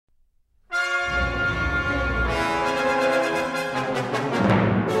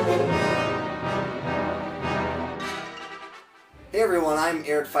Hey everyone, I'm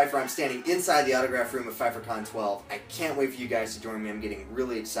Eric Pfeiffer. I'm standing inside the autograph room of Pfeifer-Con 12. I can't wait for you guys to join me. I'm getting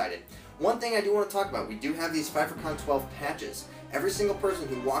really excited. One thing I do want to talk about, we do have these Pfeifer-Con 12 patches. Every single person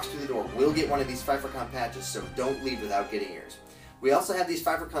who walks through the door will get one of these Pfeifer-Con patches, so don't leave without getting yours. We also have these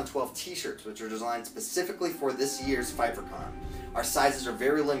Pfeifer-Con 12 t-shirts, which are designed specifically for this year's Pfeifer-Con. Our sizes are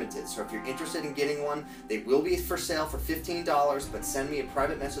very limited, so if you're interested in getting one, they will be for sale for $15, but send me a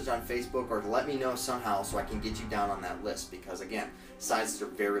private message on Facebook or let me know somehow so I can get you down on that list, because again, sizes are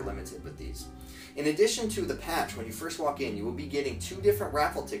very limited with these. In addition to the patch, when you first walk in, you will be getting 2 different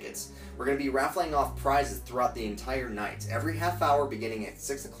raffle tickets. We're going to be raffling off prizes throughout the entire night. Every half hour beginning at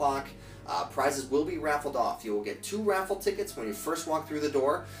 6 o'clock, prizes will be raffled off. You will get 2 raffle tickets when you first walk through the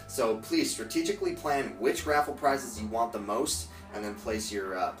door, so please strategically plan which raffle prizes you want the most and then place your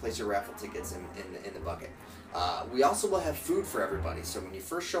raffle tickets in the bucket. We also will have food for everybody, so when you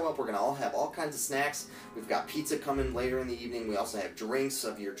first show up, we're going to all have all kinds of snacks. We've got pizza coming later in the evening. We also have drinks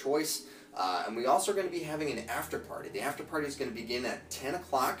of your choice. And we also are going to be having an after party. The after party is going to begin at 10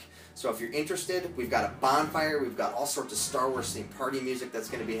 o'clock. So if you're interested, we've got a bonfire. We've got all sorts of Star Wars themed party music that's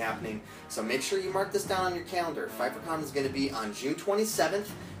going to be happening. So make sure you mark this down on your calendar. Pfeifer-Con is going to be on June 27th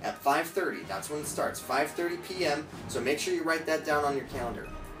at 5:30. That's when it starts, 5:30 p.m. So make sure you write that down on your calendar.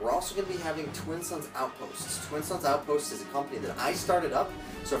 We're also going to be having Twin Sons Outposts. Twin Sons Outposts is a company that I started up,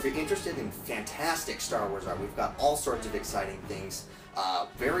 so if you're interested in fantastic Star Wars art, we've got all sorts of exciting things.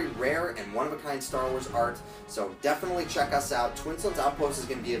 Very rare and one-of-a-kind Star Wars art, so definitely check us out. Twin Sons Outposts is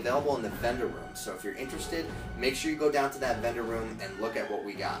going to be available in the vendor room, so if you're interested, make sure you go down to that vendor room and look at what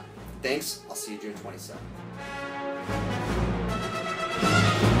we got. Thanks, I'll see you June 27th.